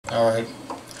Alright.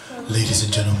 Ladies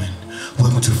and gentlemen,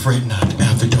 welcome to Fred Night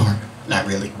After Dark. Not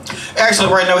really.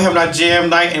 Actually, right now we have our jam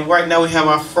night, and right now we have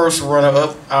our first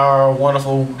runner-up, our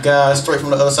wonderful guys straight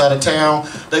from the other side of town.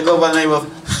 They go by the name of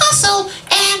Hustle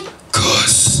and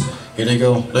Cuss. Here they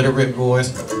go. Let it rip,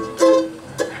 boys.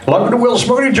 Welcome to Will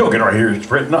Smoking Joking right here. It's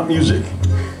Fred Night Music.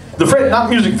 The Fred Night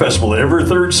Music Festival every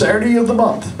third Saturday of the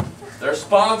month. They're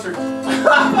sponsored.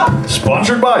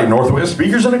 Sponsored by Northwest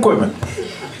Speakers and Equipment.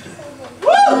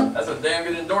 Woo! That's a damn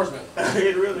good endorsement.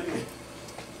 It really is.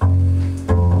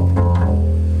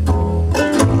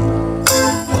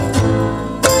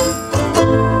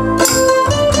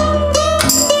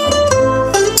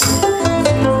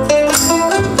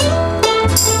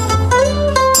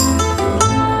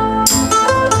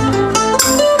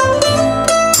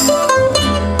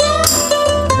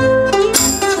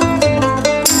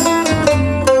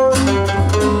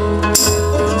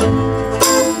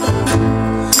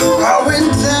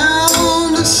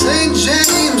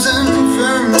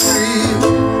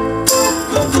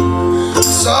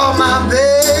 Saw my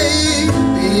baby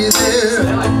there,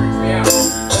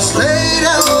 just laid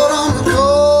out on the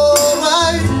cold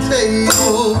white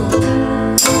table.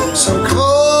 So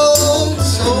cold,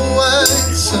 so white,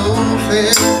 so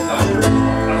fair.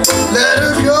 Let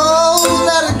her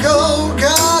go,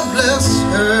 God bless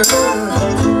her.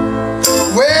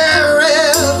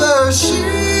 Wherever she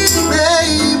may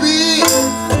be,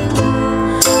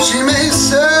 she may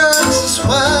search this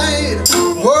wide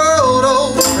world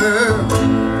over,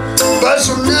 but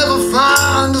she'll never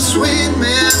find a sweet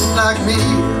man like me.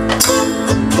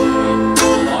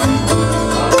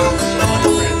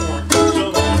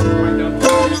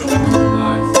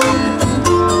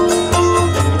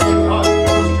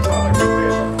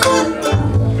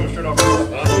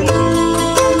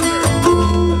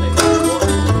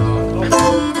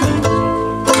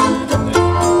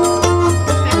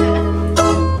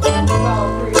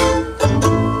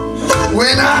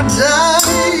 When I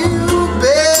die,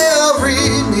 bury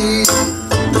me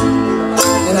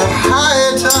in a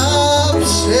high top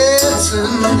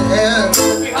Stetson hat.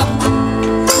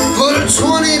 Put a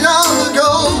 $20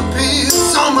 gold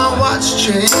piece on my watch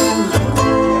chain,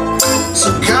 so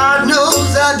God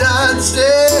knows I died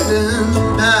standing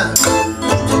by.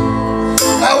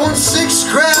 I want 6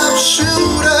 crab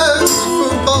shooters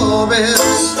for ball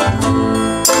bets.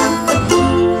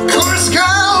 Chorus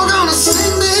girl gonna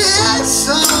sing me a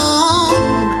song,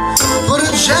 put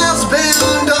a jazz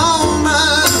band on my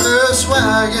hearse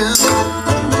wagon,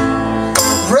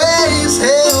 raise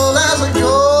hell as I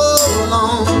go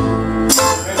along.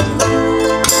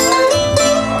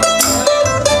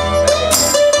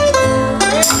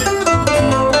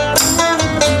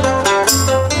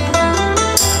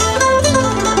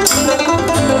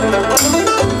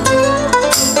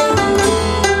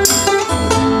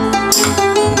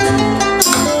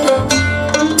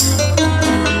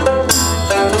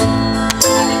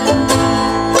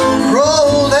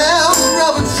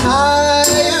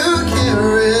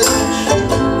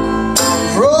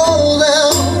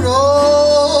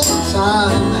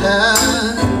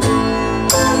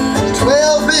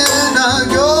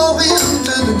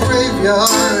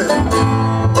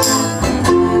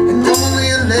 And only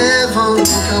 11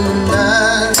 coming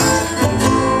back.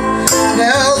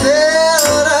 Now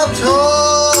that I've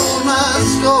told my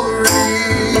story,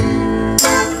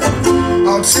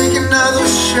 I'll take another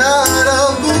shot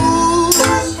of booze.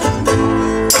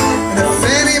 And if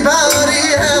anybody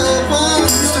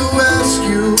wants to ask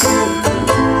you,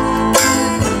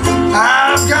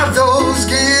 I've got those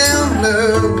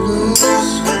gambler blues.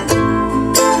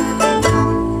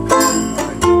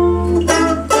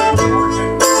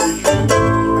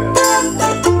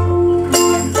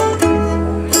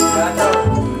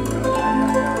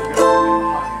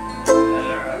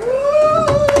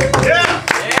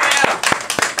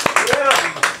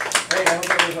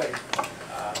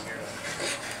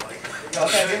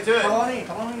 Okay, get to it. Come on in,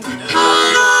 come on in.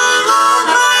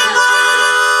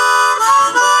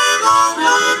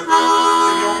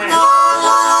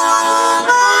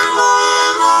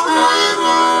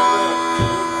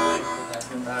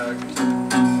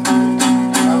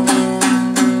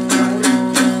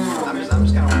 I'm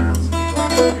just kind of around some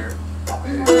people here.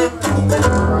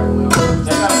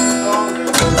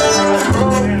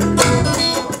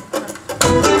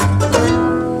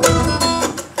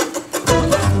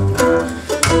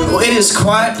 It is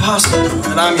quite possible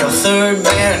that I'm your third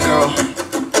man, girl,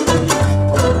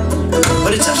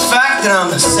 but it's a fact that I'm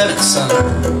the 7th son.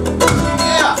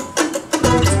 Yeah.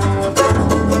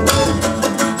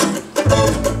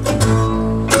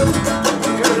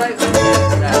 You're right there.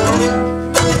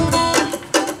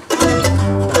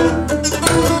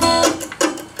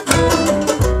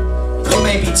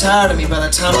 tired of me by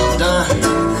the time I'm done.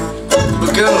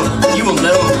 But girl, you will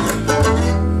know.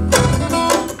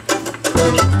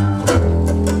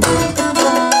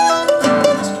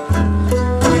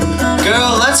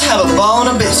 Girl, let's have a ball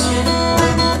and a biscuit,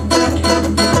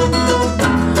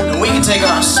 and we can take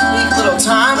our sweet little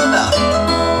time about it.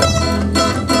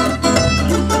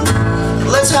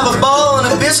 Let's have a ball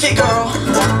and a biscuit, girl,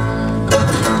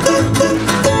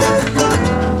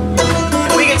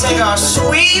 and we can take our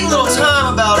sweet little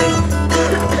time about it.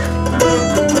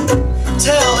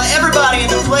 Tell everybody in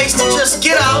the place to just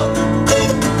get out,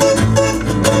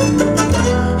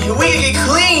 and we can get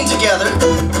clean together.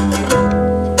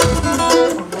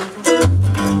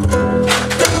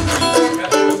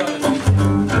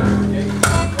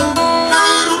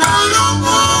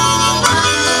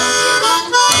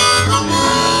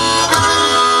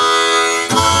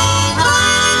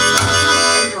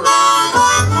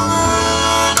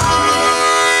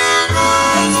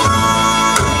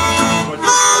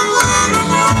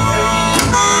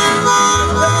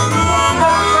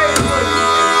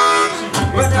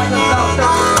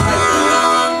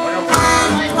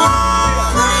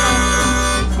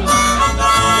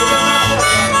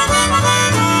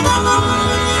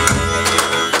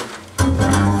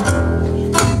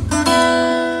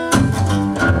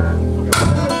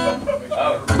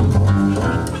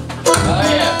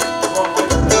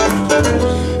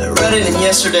 In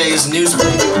yesterday's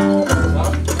newspaper.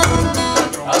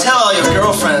 Tell all your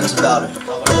girlfriends about it.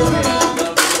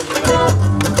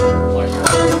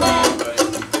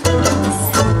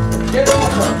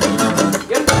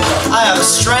 I have the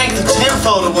strength of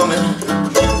tenfold a woman,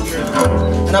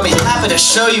 and I'll be happy to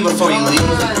show you before you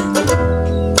leave.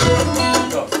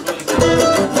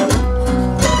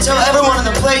 Tell everyone in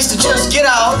the place to just get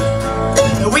out,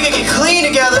 and we can get clean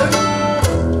together.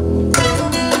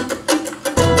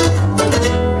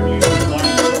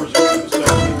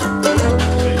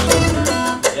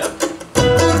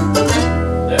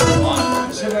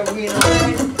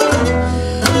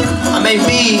 I may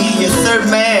be your third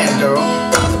man, girl,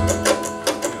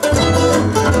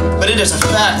 but it is a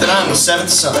fact that I'm the seventh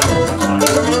son.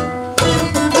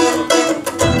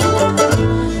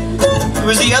 It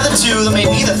was the other two that made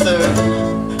me the third.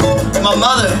 My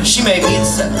mother, she made me the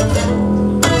seventh.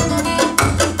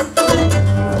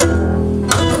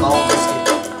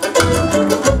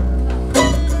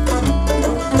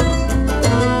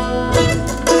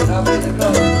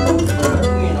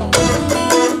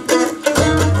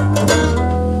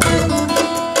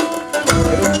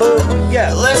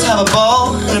 Let's have a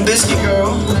ball and a biscuit,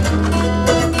 girl.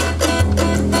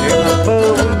 Here's my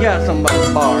boo, we got somebody's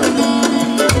bar.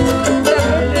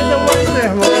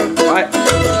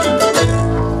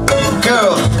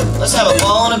 Girl, let's have a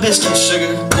ball and a biscuit,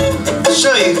 sugar. I'll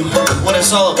show you what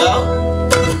it's all about.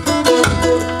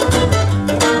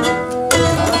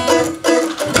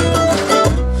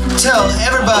 Tell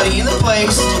everybody in the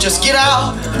place to just get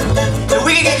out, and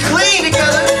we can get clean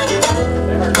together.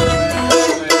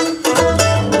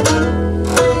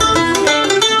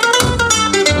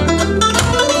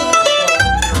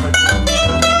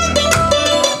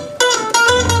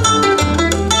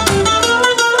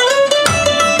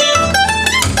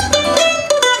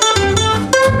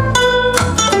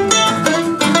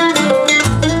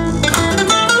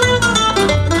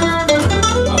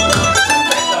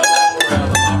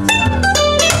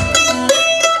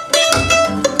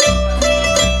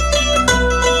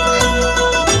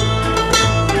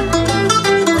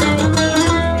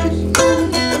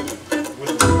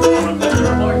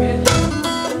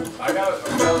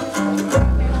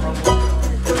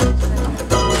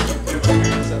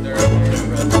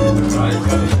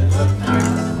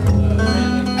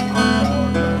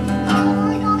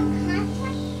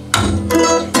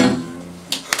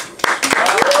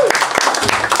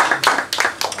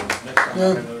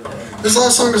 This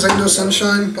last song is Ain't No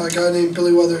Sunshine by a guy named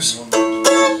Billy Weathers.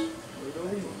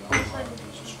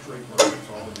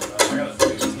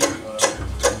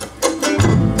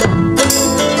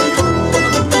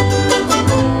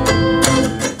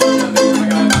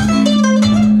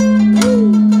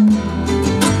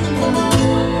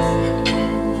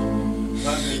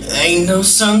 Ain't no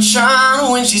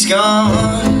sunshine when she's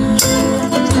gone.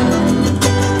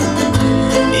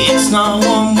 It's not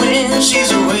warm when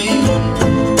she's away.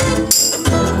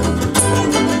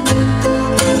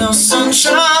 Ain't no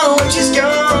sunshine when she's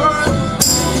gone.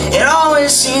 It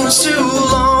always seems too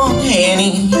long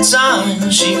anytime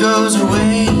she goes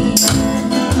away.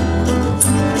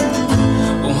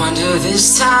 Wonder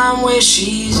this time where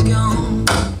she's gone.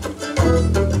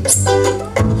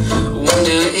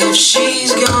 Wonder if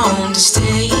she's going to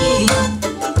stay.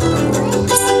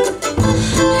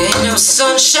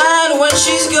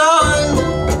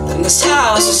 this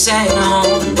house is at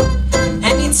home.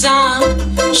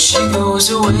 Anytime she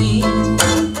goes away.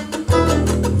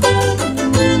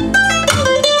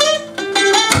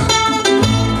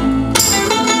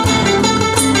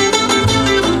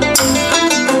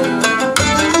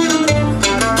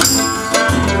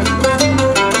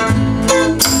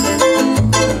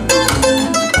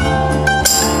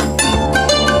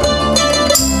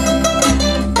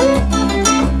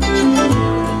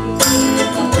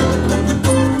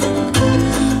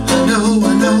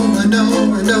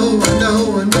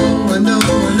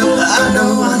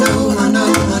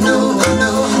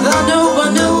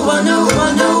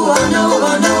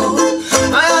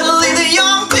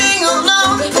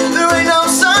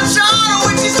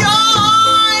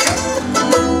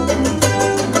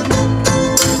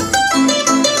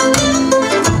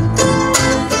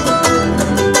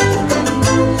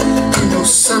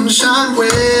 Sunshine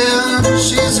where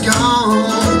she's gone,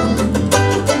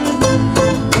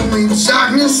 only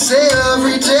darkness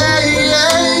every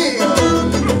day.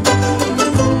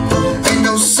 Ain't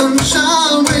no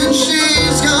sunshine when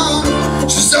she's gone,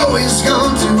 she's always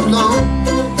gone too long.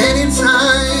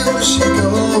 Anytime she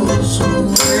goes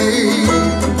away,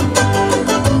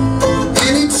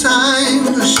 anytime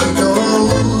she goes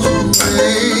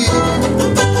away,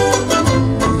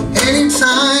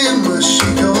 anytime she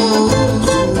goes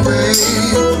away,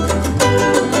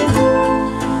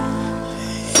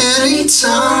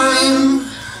 anytime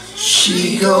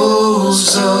she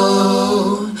goes away.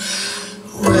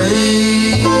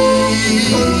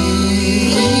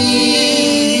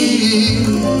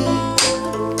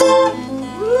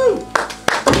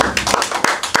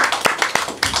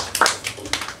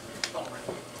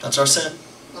 That's our set.